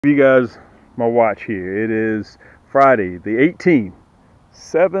You guys my watch here. It is Friday the 18th,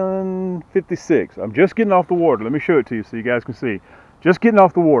 7:56. I'm just getting off the water. Let me show it to you so you guys can see. Just getting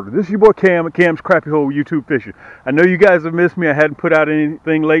off the water. This is your boy Cam at Cam's Crappy Hole YouTube Fishing. I know you guys have missed me. I hadn't put out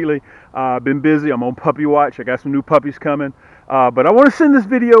anything lately. I've been busy. I'm on puppy watch. I got some new puppies coming. But I want to send this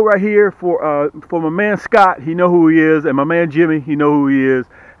video right here for my man Scott. He know who he is, and my man Jimmy. He know who he is,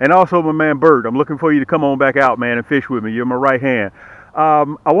 and also my man Bert. I'm looking for you to come on back out, man, and fish with me. You're my right hand. I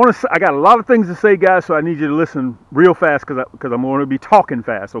got a lot of things to say, guys, so I need you to listen real fast because I'm going to be talking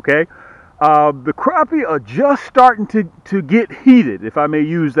fast, okay? The crappie are just starting to get heated, if I may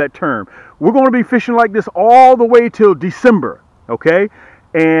use that term. We're going to be fishing like this all the way till December, okay?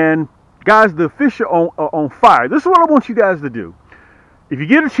 And guys, the fish are on fire. This is what I want you guys to do. If you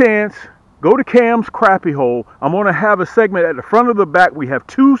get a chance, go to Cam's Crappy Hole. I'm going to have a segment at the front of the back. We have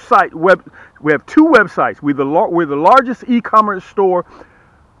two websites. We're the largest e-commerce store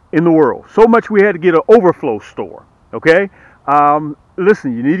in the world. So much we had to get an overflow store. Okay.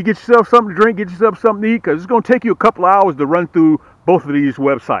 Listen, you need to get yourself something to drink, get yourself something to eat, because it's going to take you a couple of hours to run through both of these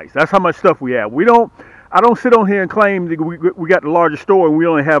websites. That's how much stuff we have. I don't sit on here and claim that we got the largest store and we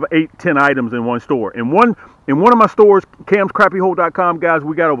only have 8-10 items in one store. In one of my stores, camscrappyhole.com, guys,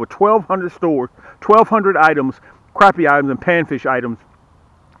 we got over 1,200 stores, 1,200 items, crappie items and panfish items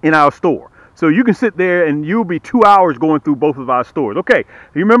in our store. So you can sit there and you'll be 2 hours going through both of our stores. Okay,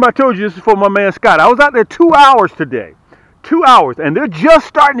 you remember I told you this is for my man Scott. I was out there 2 hours today. 2 hours, and they're just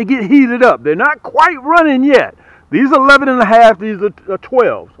starting to get heated up. They're not quite running yet. These are 11 and a half, these are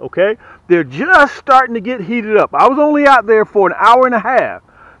 12s, okay? They're just starting to get heated up. I was only out there for an hour and a half.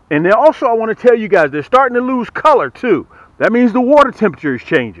 And then also I want to tell you guys, they're starting to lose color too. That means the water temperature is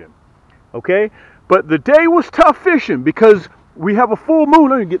changing, okay? But the day was tough fishing because we have a full moon.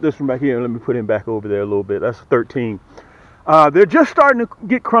 Let me get this from back here and let me put him back over there a little bit. That's 13. They're just starting to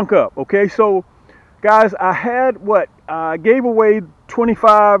get crunk up, okay? So, guys, I gave away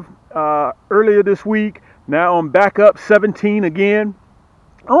 25 earlier this week. Now I'm back up 17 again.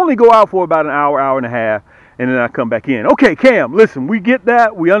 I only go out for about an hour, hour and a half, and then I come back in. Okay, Cam, listen, we get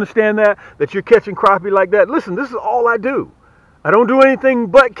that. We understand that you're catching crappie like that. Listen, this is all I do. I don't do anything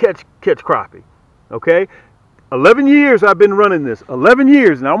but catch crappie, okay? 11 years I've been running this, 11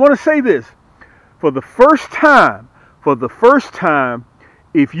 years. And I want to say this, for the first time,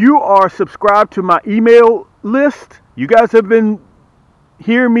 if you are subscribed to my email list, you guys have been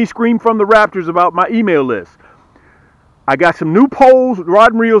hearing me scream from the rafters about my email list. I got some new poles,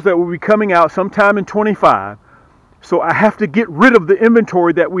 rod and reels that will be coming out sometime in 25. So I have to get rid of the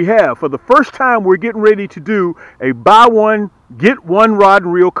inventory that we have. For the first time, we're getting ready to do a buy one, get one rod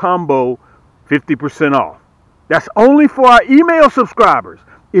and reel combo, 50% off. That's only for our email subscribers.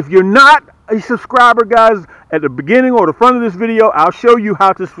 If you're not a subscriber, guys, at the beginning or the front of this video, I'll show you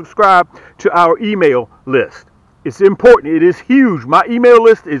how to subscribe to our email list. It's important. It is huge. My email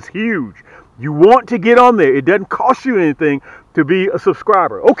list is huge. You want to get on there. It doesn't cost you anything to be a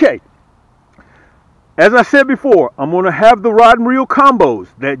subscriber. Okay. As I said before, I'm going to have the rod and reel combos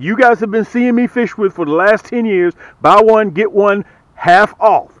that you guys have been seeing me fish with for the last 10 years. Buy one, get one, half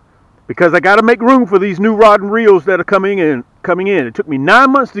off. Because I got to make room for these new rod and reels that are coming in. It took me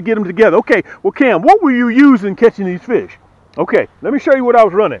 9 months to get them together. Okay, well, Cam, what were you using catching these fish? Okay, let me show you what I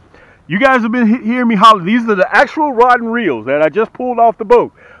was running. You guys have been hearing me holler. These are the actual rod and reels that I just pulled off the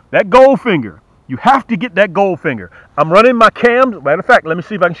boat. That Goldfinger. You have to get that Goldfinger. I'm running my Cam's. Matter of fact, let me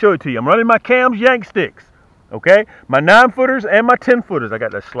see if I can show it to you. I'm running my Cam's yank sticks. Okay? My 9-footers and my 10-footers. I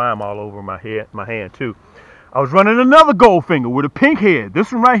got that slime all over my hand too. I was running another Goldfinger with a pink head.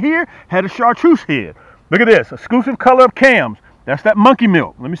 This one right here had a chartreuse head. Look at this. Exclusive color of Cam's. That's that monkey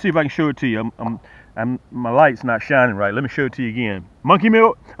milk. Let me see if I can show it to you. My light's not shining right. Let me show it to you again. Monkey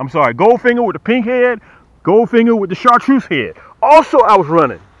milk. I'm sorry. Goldfinger with the pink head. Goldfinger with the chartreuse head. Also, I was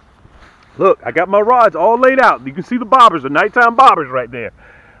running. Look, I got my rods all laid out. You can see the bobbers, the nighttime bobbers right there.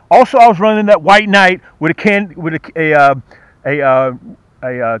 Also, I was running that white knight with a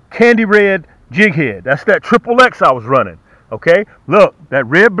candy red jig head. That's that triple X I was running. Okay, look, that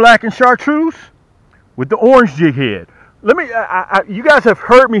red, black, and chartreuse with the orange jig head. You guys have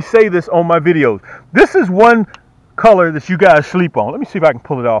heard me say this on my videos. This is one color that you guys sleep on. Let me see if I can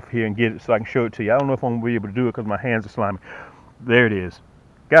pull it off here and get it so I can show it to you. I don't know if I'm going to be able to do it because my hands are slimy. There it is.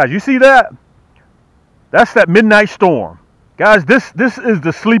 Guys, you see that? That's that Midnight Storm. Guys, this is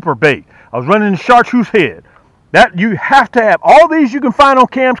the sleeper bait. I was running the chartreuse head. That you have to have. All these you can find on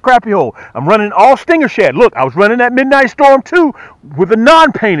Cam's Crappy Hole. I'm running all stinger shad. Look, I was running that Midnight Storm too with a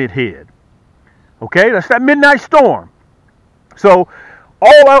non-painted head. Okay, that's that Midnight Storm. So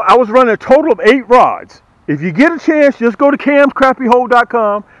I was running a total of 8 rods. if you get a chance, just go to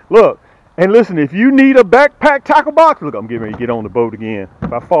camscrappyhole.com. Look, and listen, if you need a backpack tackle box, look, I'm getting ready to get on the boat again.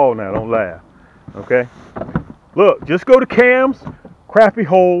 If I fall now, don't laugh. Okay? Look, just go to Cam's Crappy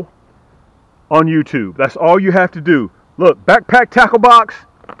Hole on YouTube. That's all you have to do. Look, backpack tackle box,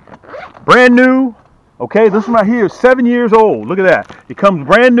 brand new. Okay, this one right here is 7 years old. Look at that. It comes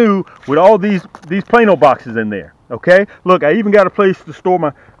brand new with all these Plano boxes in there. Okay, look, I even got a place to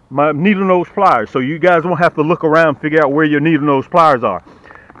store my needle nose pliers, so you guys won't have to look around and figure out where your needle nose pliers are.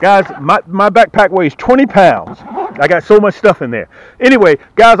 Guys, my backpack weighs 20 pounds. I got so much stuff in there. Anyway,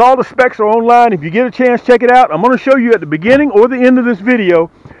 guys, all the specs are online. If you get a chance, check it out. I'm going to show you at the beginning or the end of this video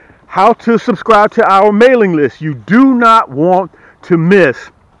how to subscribe to our mailing list. You do not want to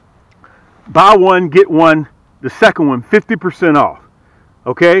miss buy one, get one, the second one 50% off.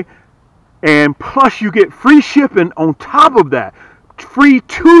 Okay? And plus you get free shipping on top of that. Free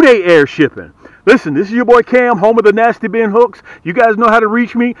 2-day air shipping. Listen, this is your boy Cam, home of the Nasty Bin Hooks. You guys know how to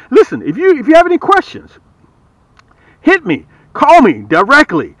reach me. Listen, if you have any questions, hit me. Call me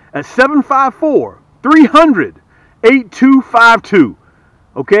directly at 754-300-8252.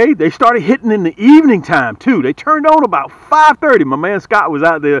 Okay? They started hitting in the evening time, too. They turned on about 5:30. My man Scott was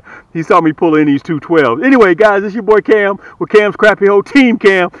out there. He saw me pull in these 212s. Anyway, guys, this is your boy Cam with Cam's Crappy Hole, Team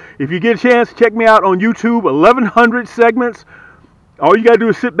Cam. If you get a chance, check me out on YouTube. 1,100 segments. All you got to do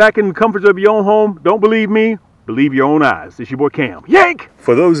is sit back in the comforts of your own home. Don't believe me. Believe your own eyes. This is your boy Cam. Yank!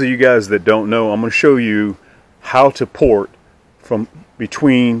 For those of you guys that don't know, I'm going to show you how to port from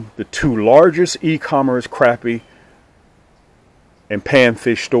between the two largest e-commerce crappie and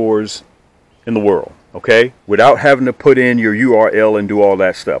panfish stores in the world, okay? Without having to put in your URL and do all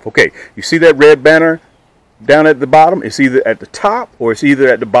that stuff. Okay, you see that red banner down at the bottom? It's either at the top or it's either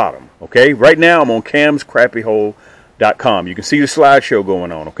at the bottom, okay? Right now I'm on camscrappyhole.com. You can see the slideshow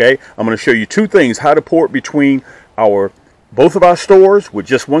going on, okay? I'm going to show you two things: how to port between both of our stores with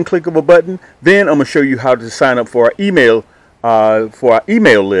just one click of a button. Then I'm going to show you how to sign up for our email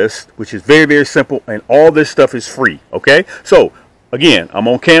list, which is very, very simple, and all this stuff is free, okay? So again, I'm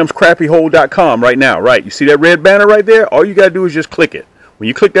on camscrappyhole.com right now, right? You see that red banner right there? All you got to do is just click it. When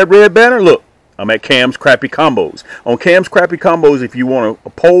you click that red banner, look, I'm at Cam's Crappy Combos. On Cam's Crappy Combos, if you want a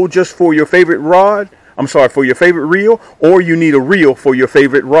pole just for your favorite rod, for your favorite reel, or you need a reel for your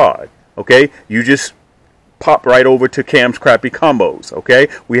favorite rod, okay? You just pop right over to Cam's Crappy Combos, okay?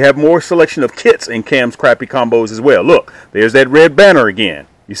 We have more selection of kits in Cam's Crappy Combos as well. Look, there's that red banner again.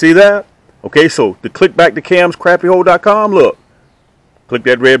 You see that? Okay, so to click back to camscrappyhole.com, look, click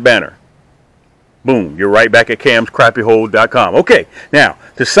that red banner. Boom, you're right back at camscrappyhole.com. Okay, now,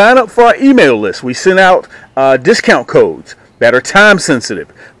 to sign up for our email list, we send out discount codes that are time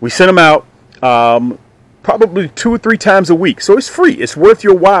sensitive. We send them out probably 2 or 3 times a week. So it's free. It's worth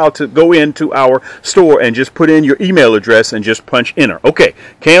your while to go into our store and just put in your email address and just punch enter. Okay,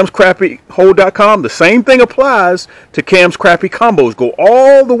 camscrappyhole.com. The same thing applies to Cam's Crappy Combos. Go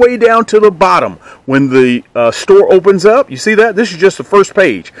all the way down to the bottom when the store opens up. You see that? This is just the first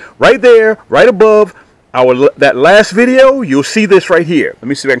page. Right there, right above that last video, you'll see this right here. Let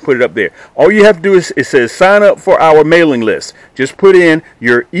me see if I can put it up there. All you have to do is, it says sign up for our mailing list. Just put in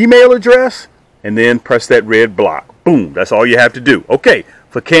your email address and then press that red block. Boom, that's all you have to do. Okay,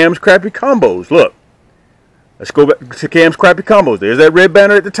 for Cam's Crappy Combos, look. Let's go back to Cam's Crappy Combos. There's that red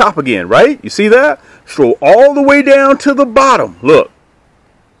banner at the top again, right? You see that? Scroll all the way down to the bottom. Look.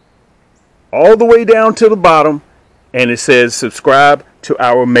 All the way down to the bottom, and it says subscribe to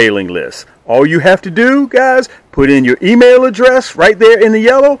our mailing list. All you have to do, guys, put in your email address right there in the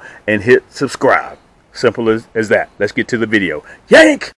yellow and hit subscribe. Simple as that. Let's get to the video. Yank!